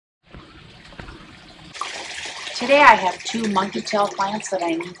Today I have two monkey tail plants that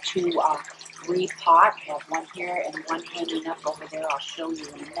I need to repot. I have one here and one hanging up over there. I'll show you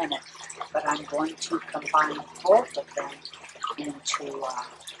in a minute. But I'm going to combine both of them into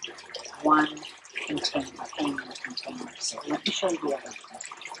one container, hanging container. So let me show you the other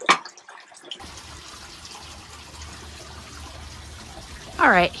one. All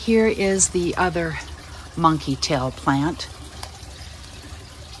right, here is the other monkey tail plant.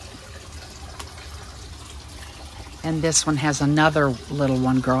 And this one has another little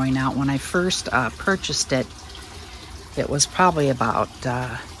one growing out. When I first purchased it, it was probably about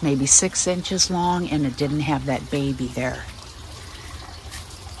maybe 6 inches long, and it didn't have that baby there.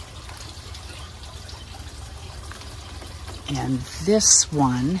 And this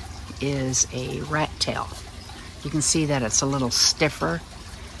one is a rat tail. You can see that it's a little stiffer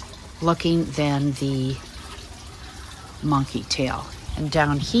looking than the monkey tail. And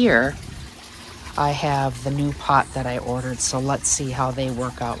down here, I have the new pot that I ordered, so let's see how they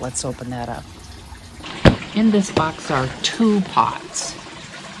work out. Let's open that up. In this box are 2 pots.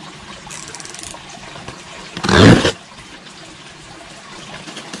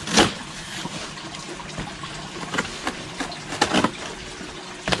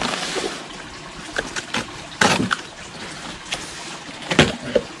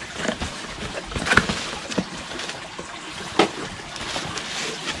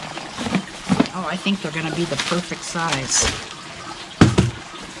 Oh, I think they're going to be the perfect size.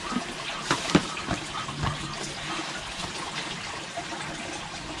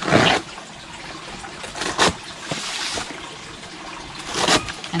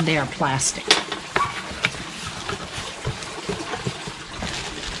 And they are plastic.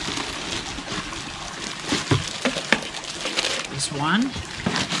 There's one,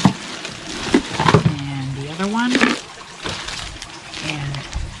 and the other one, and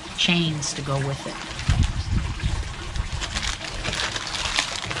chains to go with it.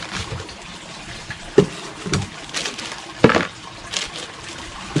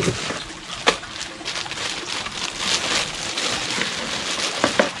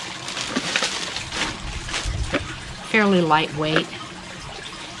 Fairly lightweight,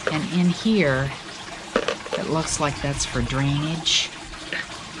 and in here it looks like that's for drainage,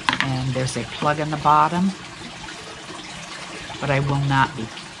 and there's a plug in the bottom, but I will not be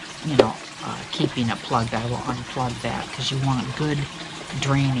keeping it plugged. I will unplug that because you want good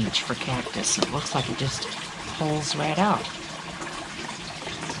drainage for cactus. It looks like it just pulls right out.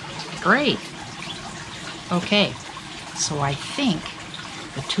 Great. Okay, so I think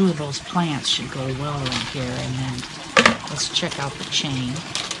the 2 of those plants should go well in here, and then let's check out the chain.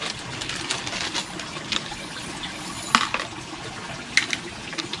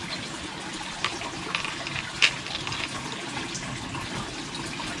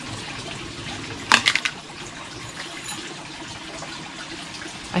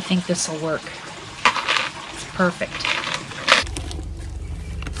 I think this will work. It's perfect.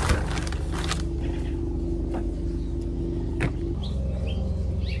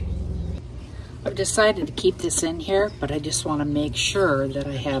 I've decided to keep this in here, but I just want to make sure that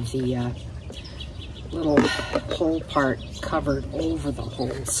I have the little hole part covered over the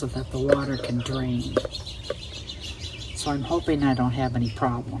hole so that the water can drain. So I'm hoping I don't have any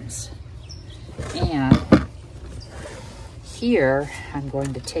problems. And here, I'm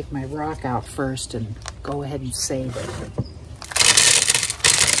going to take my rock out first and go ahead and save it.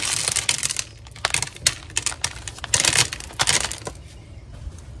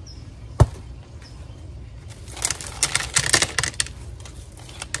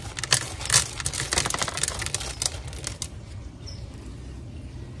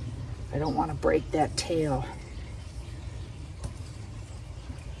 I don't want to break that tail.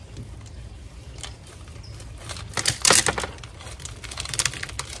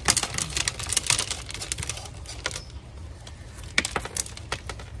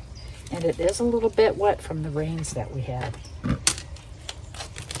 And it is a little bit wet from the rains that we had.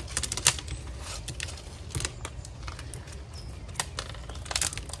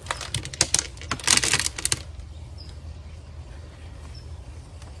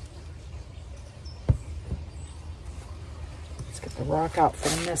 Let's get the rock out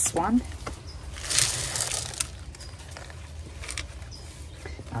from this one.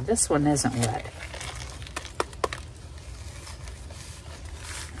 Now this one isn't wet.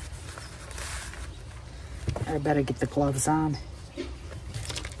 I better get the gloves on.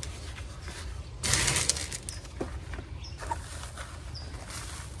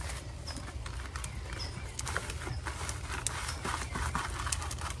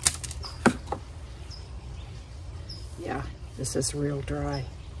 Yeah, this is real dry.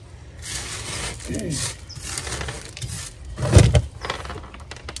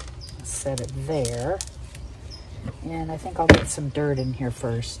 set it there. And I think I'll get some dirt in here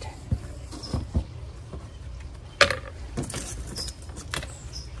first.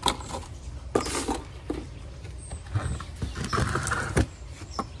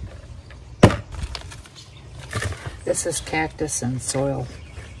 This is cactus and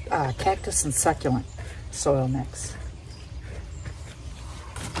succulent soil mix.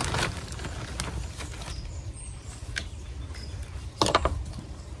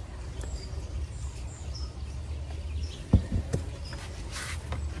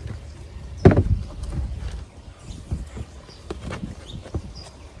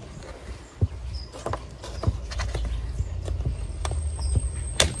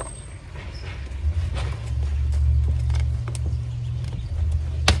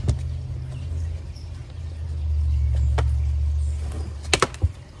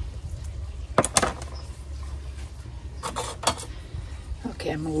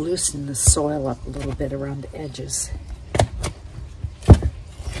 Okay, I'm going to loosen the soil up a little bit around the edges.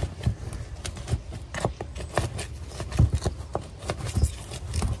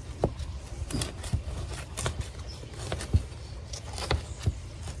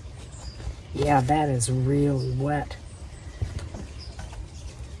 Yeah, that is really wet.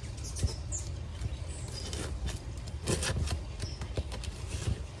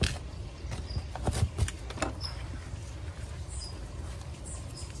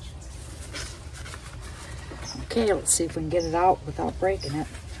 Okay, let's see if we can get it out without breaking it.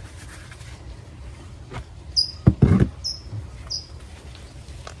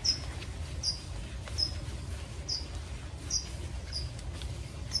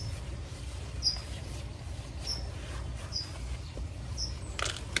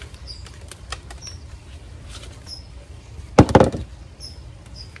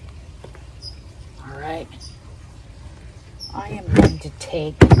 All right. I am going to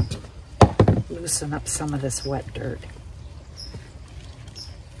loosen up some of this wet dirt.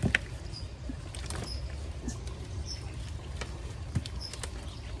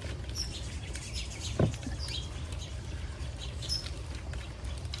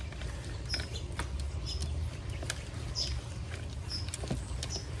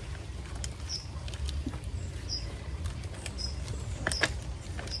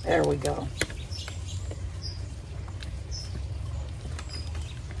 There we go.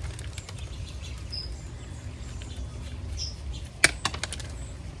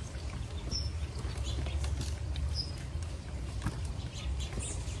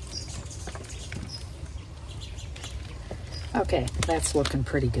 Okay, that's looking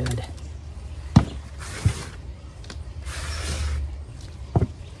pretty good.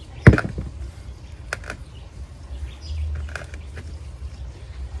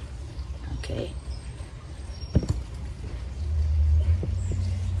 Okay.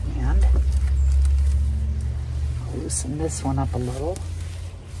 And I'll loosen this one up a little.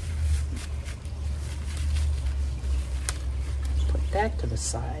 Put that to the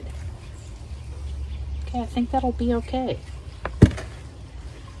side. Okay, I think that'll be okay.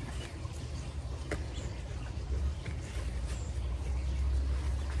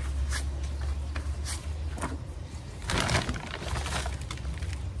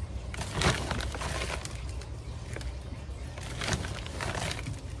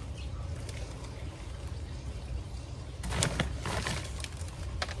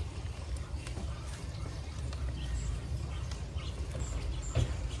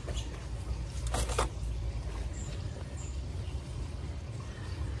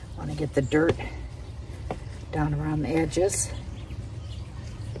 Want to get the dirt down around the edges.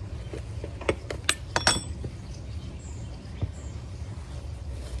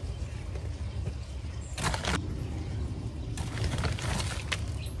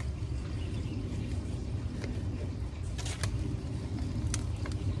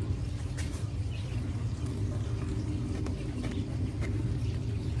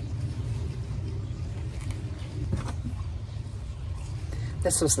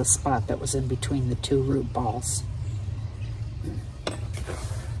 This was the spot that was in between the two root balls.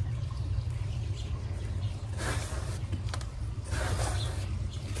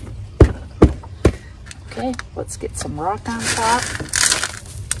 Okay, let's get some rock on top.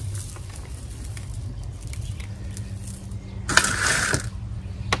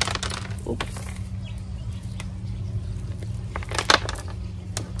 Oops.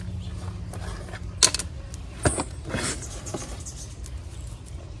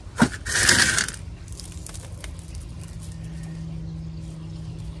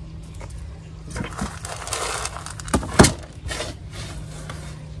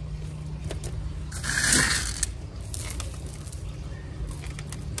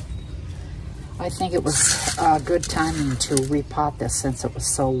 I think it was good timing to repot this since it was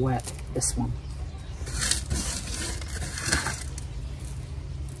so wet, this one.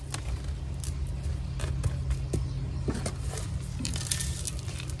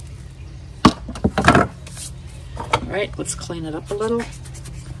 All right, let's clean it up a little.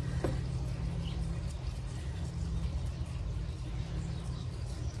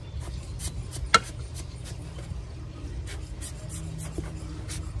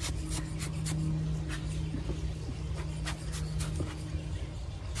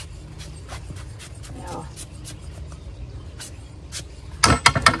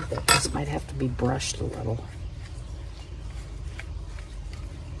 Might have to be brushed a little.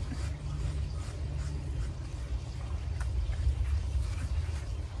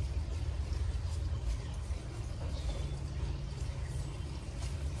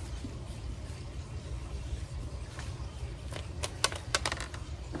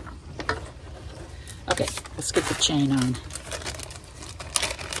 Okay, let's get the chain on.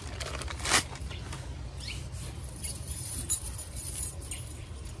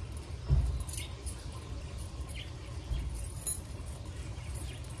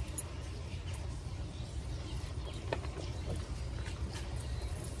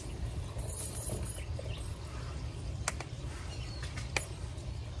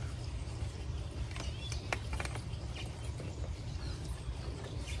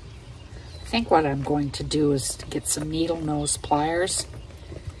 I think what I'm going to do is to get some needle nose pliers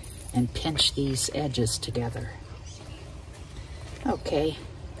and pinch these edges together. Okay.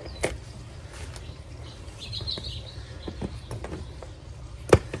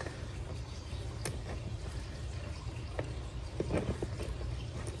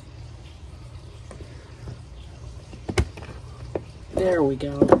 There we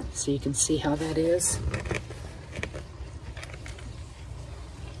go. So you can see how that is.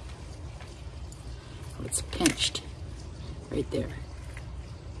 It's pinched right there.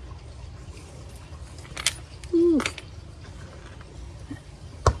 Ooh.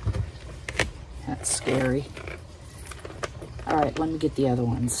 That's scary. All right, let me get the other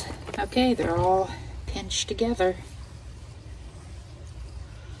ones. Okay, they're all pinched together.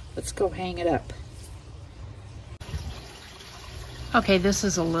 Let's go hang it up. Okay, this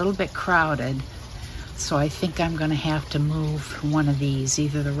is a little bit crowded, so I think I'm gonna have to move one of these,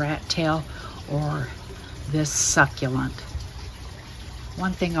 either the rat tail or this succulent.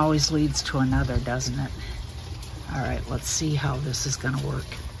 One thing always leads to another, doesn't it? All right, let's see how this is gonna work.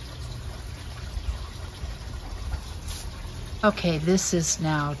 Okay, this is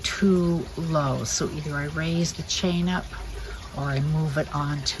now too low, so either I raise the chain up or I move it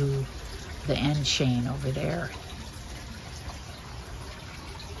onto the end chain over there.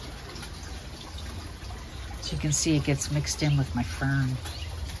 So you can see it gets mixed in with my fern.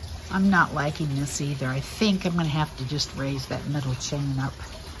 I'm not liking this either. I think I'm gonna have to just raise that middle chain up.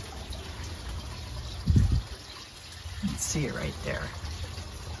 You can see it right there.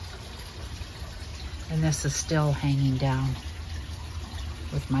 And this is still hanging down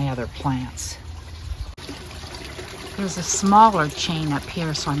with my other plants. There's a smaller chain up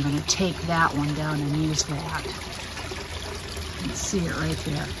here, so I'm gonna take that one down and use that. You can see it right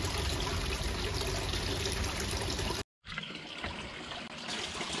there.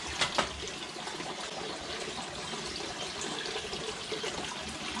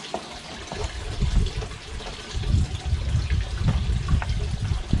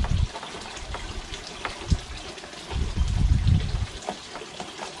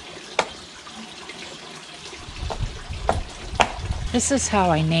 This is how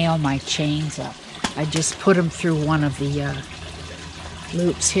I nail my chains up. I just put them through one of the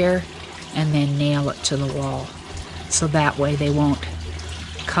loops here and then nail it to the wall. So that way they won't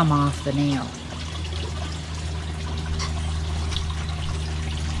come off the nail.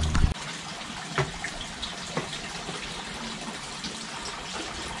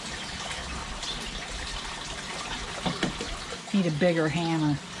 Need a bigger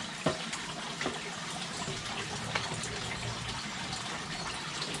hammer.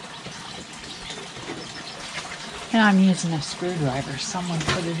 Now I'm using a screwdriver. Someone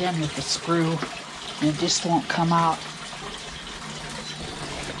put it in with a screw and it just won't come out.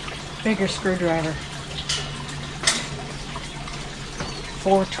 Bigger screwdriver.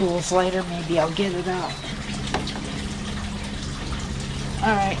 4 tools later, maybe I'll get it out.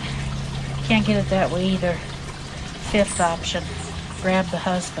 Alright, can't get it that way either. 5th option, grab the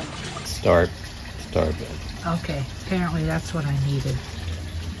husband. Start it. Okay, apparently that's what I needed.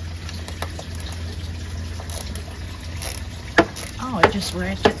 Oh, it just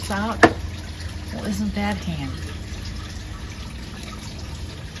ratchets out. Well, isn't that handy?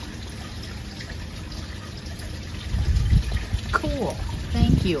 Cool.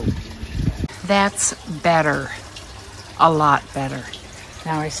 Thank you. That's better. A lot better.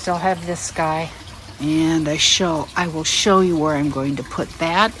 Now I still have this guy, and I will show you where I'm going to put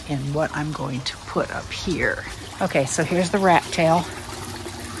that and what I'm going to put up here. Okay, so here's the rat tail.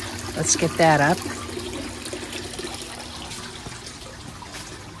 Let's get that up.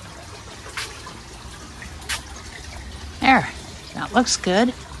 There, that looks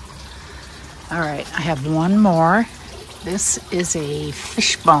good. All right, I have one more. This is a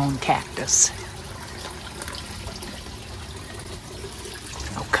fishbone cactus.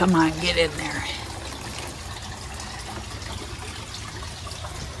 Oh, come on, get in there.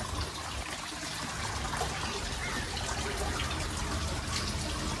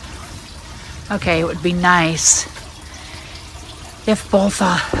 Okay, it would be nice if both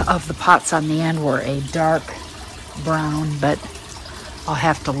of the pots on the end were a dark brown, but I'll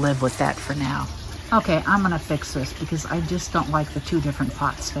have to live with that for now. Okay, I'm gonna fix this because I just don't like the two different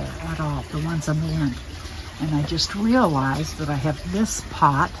pots there at all, the ones on the end. And I just realized that I have this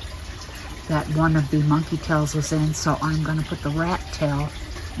pot that one of the monkey tails was in, so I'm gonna put the rat tail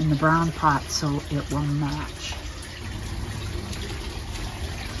in the brown pot so it will match.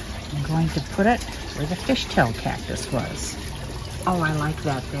 I'm going to put it where the fishtail cactus was. Oh, I like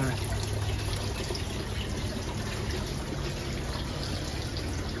that there.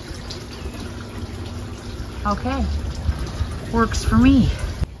 Okay, works for me.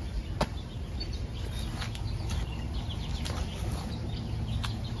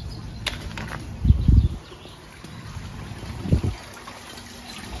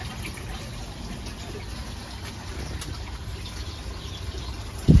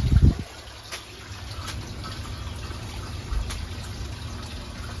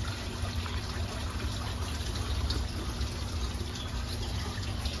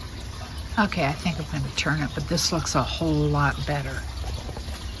 Okay, I think I'm going to turn it, but this looks a whole lot better.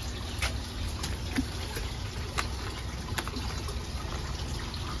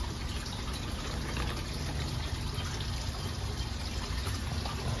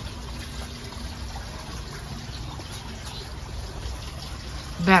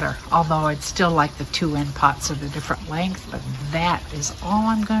 Better, although I'd still like the two end pots at a different length, but that is all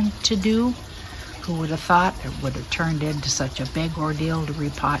I'm going to do. Who would have thought it would have turned into such a big ordeal to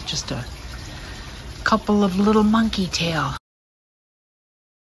repot just a couple of little monkey tail.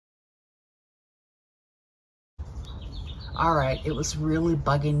 All right, it was really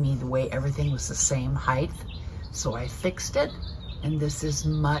bugging me the way everything was the same height, so I fixed it, and this is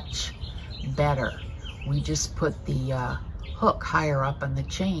much better. We just put the hook higher up on the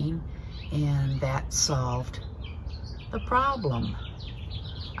chain, and that solved the problem.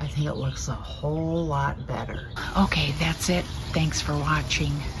 I think it looks a whole lot better. Okay, that's it. Thanks for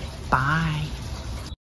watching. Bye.